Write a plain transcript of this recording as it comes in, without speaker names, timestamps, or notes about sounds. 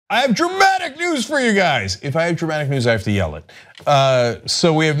I have dramatic news for you guys. If I have dramatic news, I have to yell it.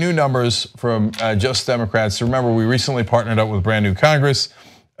 So we have new numbers from Just Democrats. Remember, we recently partnered up with brand new Congress.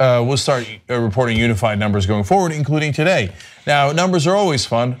 We'll start reporting unified numbers going forward, including today. Now, numbers are always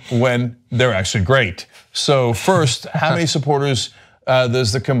fun when they're actually great. So first, how many supporters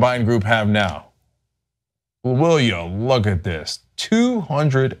does the combined group have now? Will you look at this?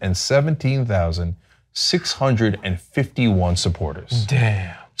 217,651 supporters.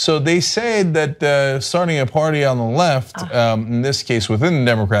 Damn. So they say that starting a party on the left, in this case within the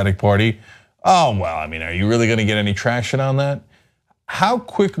Democratic Party, oh, well, I mean, are you really gonna get any traction on that? How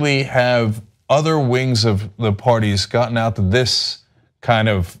quickly have other wings of the parties gotten out to this kind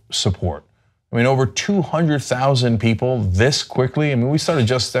of support? I mean, over 200,000 people this quickly. I mean, we started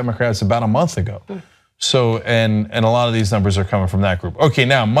Just Democrats about a month ago. So, and a lot of these numbers are coming from that group. Okay,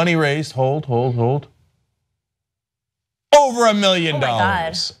 now money raised, hold. Over $1 million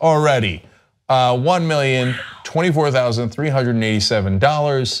already.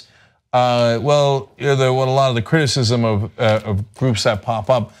 $1,024,387. Well, what a lot of the criticism of groups that pop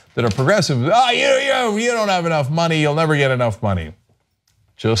up that are progressive, you don't have enough money, you'll never get enough money.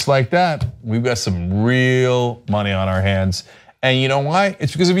 Just like that, we've got some real money on our hands. And you know why?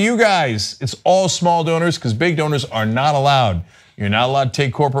 It's because of you guys. It's all small donors because big donors are not allowed. You're not allowed to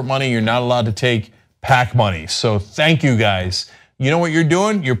take corporate money, you're not allowed to take PAC money. So thank you guys. You know what you're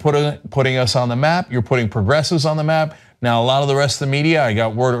doing? You're putting us on the map, you're putting progressives on the map. Now, a lot of the rest of the media, I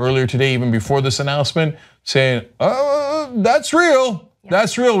got word earlier today, even before this announcement, saying, oh, that's real.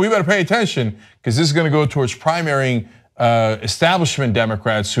 That's real. We better pay attention because this is going to go towards primarying establishment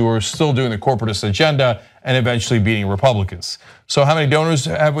Democrats who are still doing the corporatist agenda and eventually beating Republicans. So how many donors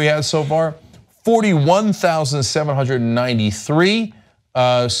have we had so far? 41,793.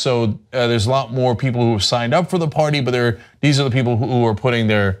 So there's a lot more people who have signed up for the party, but these are the people who are putting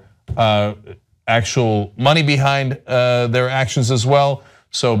their actual money behind their actions as well.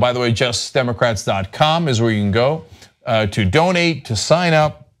 So by the way, justdemocrats.com is where you can go to donate, to sign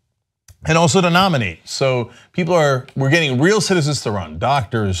up, and also to nominate. So we're getting real citizens to run,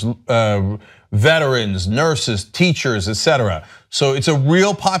 doctors, veterans, nurses, teachers, etc. So it's a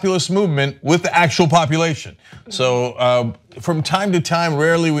real populist movement with the actual population. So from time to time,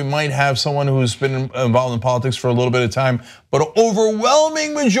 rarely we might have someone who's been involved in politics for a little bit of time, but an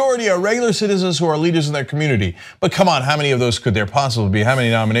overwhelming majority are regular citizens who are leaders in their community. But come on, how many of those could there possibly be? How many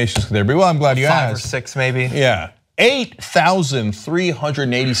nominations could there be? Well, I'm glad you asked. 5 or 6 maybe. Yeah,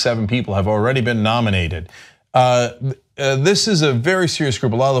 8,387 people have already been nominated. This is a very serious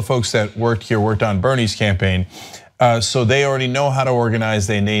group. A lot of the folks that worked here worked on Bernie's campaign. So they already know how to organize,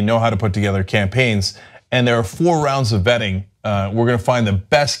 they know how to put together campaigns. And there are 4 rounds of vetting. We're gonna find the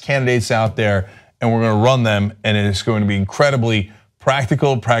best candidates out there and we're gonna run them, and it is going to be incredibly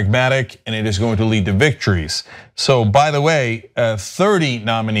practical, pragmatic, and it is going to lead to victories. So by the way, 30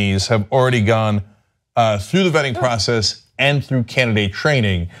 nominees have already gone through the vetting process and through candidate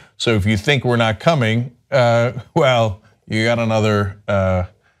training. So if you think we're not coming, well, you got another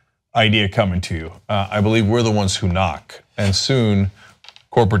idea coming to you. I believe we're the ones who knock, and soon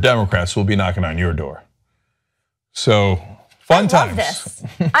corporate Democrats will be knocking on your door. So fun times. I love this.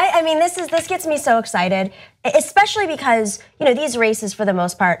 I mean, this gets me so excited, especially because these races for the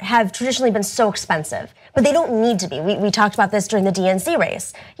most part have traditionally been so expensive, but they don't need to be. We talked about this during the DNC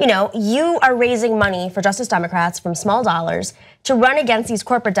race. You are raising money for Justice Democrats from small dollars to run against these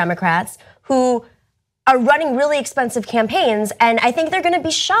corporate Democrats who are running really expensive campaigns, and I think they're gonna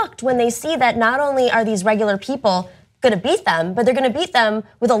be shocked when they see that not only are these regular people gonna beat them, but they're gonna beat them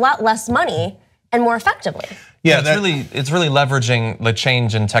with a lot less money and more effectively. Yeah, it's really leveraging the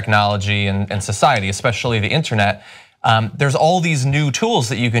change in technology and society, especially the internet. There's all these new tools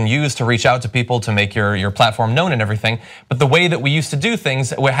that you can use to reach out to people, to make your platform known and everything. But the way that we used to do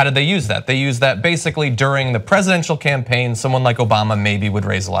things, how did they use that? They used that basically during the presidential campaign. Someone like Obama maybe would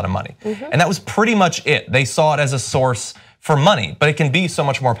raise a lot of money. And that was pretty much it. They saw it as a source for money, but it can be so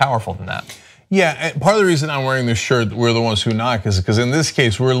much more powerful than that. Yeah, and part of the reason I'm wearing this shirt, we're the ones who knock, is because in this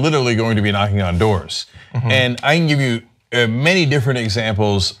case, we're literally going to be knocking on doors. And I can give you many different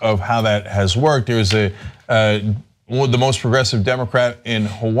examples of how that has worked. There's the most progressive Democrat in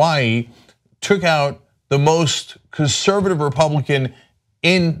Hawaii took out the most conservative Republican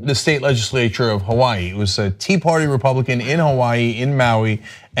in the state legislature of Hawaii. It was a Tea Party Republican in Hawaii, in Maui,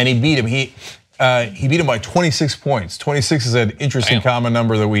 and he beat him. He beat him by 26 points. 26 is an interesting common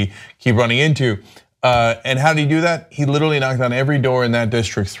number that we keep running into. And how did he do that? He literally knocked on every door in that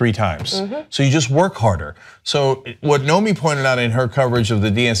district 3 times. So you just work harder. So what Nomi pointed out in her coverage of the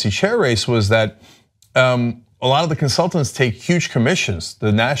DNC chair race was that a lot of the consultants take huge commissions,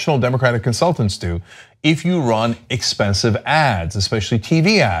 the national Democratic consultants do, if you run expensive ads, especially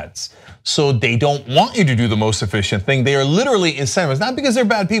TV ads. So they don't want you to do the most efficient thing. They are literally incentivized, not because they're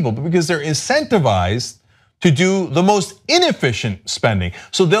bad people, but because they're incentivized to do the most inefficient spending.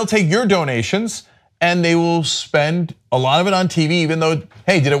 So they'll take your donations and they will spend a lot of it on TV, even though,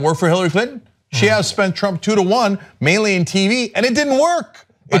 hey, did it work for Hillary Clinton? She has spent Trump 2-1, mainly in TV, and it didn't work.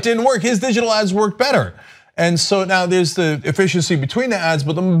 It didn't work. His digital ads worked better. And so now there's the efficiency between the ads,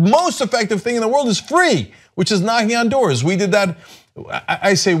 but the most effective thing in the world is free, which is knocking on doors. We did that.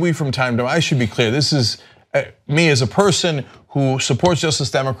 I say we from time to time. I should be clear. This is me as a person who supports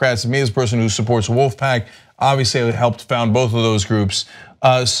Justice Democrats, me as a person who supports Wolfpack. Obviously, I helped found both of those groups.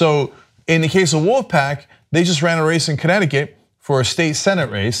 So in the case of Wolfpack, they just ran a race in Connecticut for a state Senate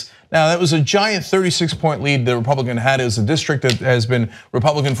race. Now, that was a giant 36-point lead the Republican had. It was a district that has been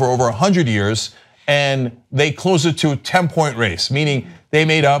Republican for over 100 years. And they closed it to a 10-point race, meaning they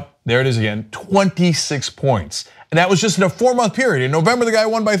made up, there it is again, 26 points. And that was just in a 4-month period. In November, the guy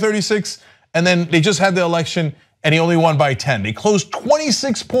won by 36, and then they just had the election, and he only won by 10. They closed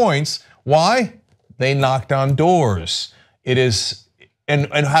 26 points. Why? They knocked on doors. It is, and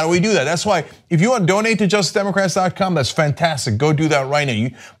how do we do that? That's why, if you want to donate to justicedemocrats.com, that's fantastic. Go do that right now.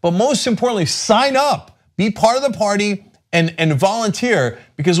 But most importantly, sign up. Be part of the party. And volunteer,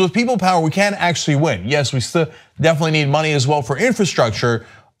 because with people power, we can't actually win. Yes, we still definitely need money as well for infrastructure,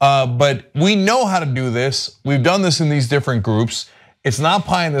 but we know how to do this. We've done this in these different groups. It's not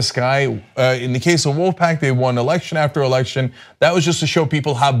pie in the sky. In the case of Wolfpack, they won election after election. That was just to show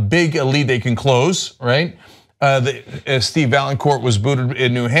people how big a lead they can close, right? Steve Valancourt was booted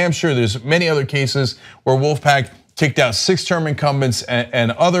in New Hampshire. There's many other cases where Wolfpack kicked out 6-term incumbents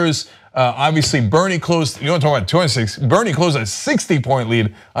and others. Obviously, Bernie closed, you want to talk about 26, Bernie closed a 60-point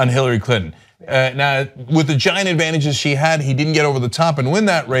lead on Hillary Clinton. Now, with the giant advantages she had, he didn't get over the top and win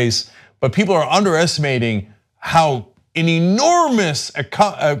that race, but people are underestimating how an enormous,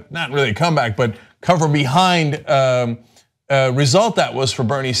 not really a comeback, but come from behind result that was for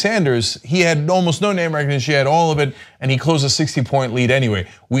Bernie Sanders. He had almost no name recognition, she had all of it, and he closed a 60-point lead anyway.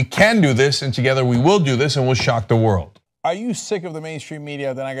 We can do this, and together we will do this, and we'll shock the world. Are you sick of the mainstream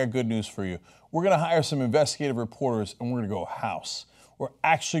media? Then I got good news for you. We're gonna hire some investigative reporters and we're gonna go house. We're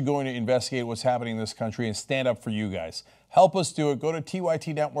actually going to investigate what's happening in this country and stand up for you guys. Help us do it. Go to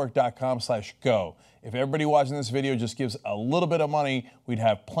tytnetwork.com/go. If everybody watching this video just gives a little bit of money, we'd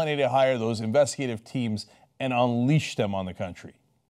have plenty to hire those investigative teams and unleash them on the country.